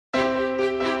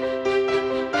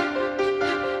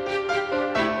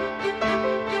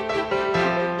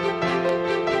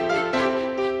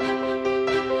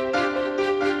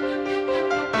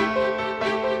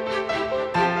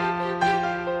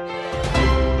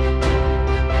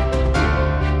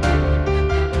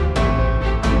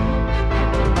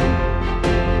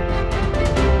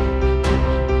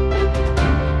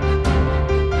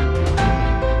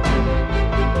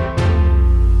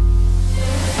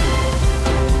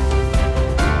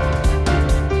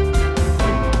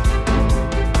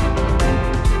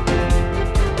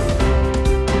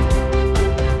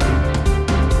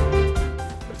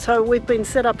So we've been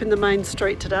set up in the main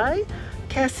street today.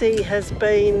 Cassie has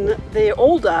been there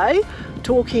all day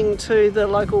talking to the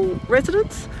local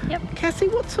residents. Yep. Cassie,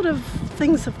 what sort of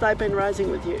things have they been raising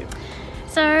with you?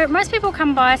 So most people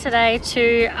come by today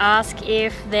to ask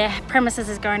if their premises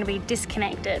is going to be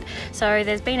disconnected. So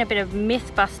there's been a bit of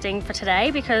myth busting for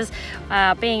today because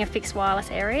being a fixed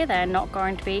wireless area, they're not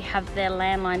going to have their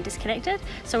landline disconnected.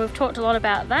 So we've talked a lot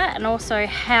about that and also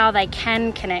how they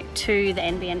can connect to the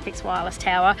NBN fixed wireless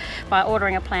tower by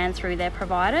ordering a plan through their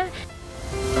provider.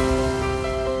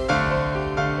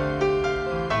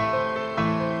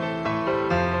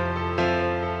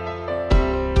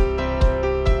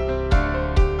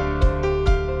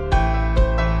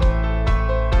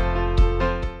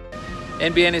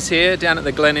 NBN is here down at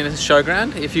the Glen Innes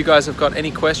Showground. If you guys have got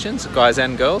any questions, guys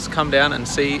and girls, come down and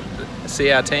see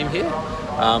our team here.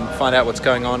 Find out what's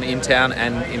going on in town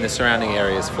and in the surrounding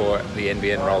areas for the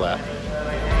NBN rollout.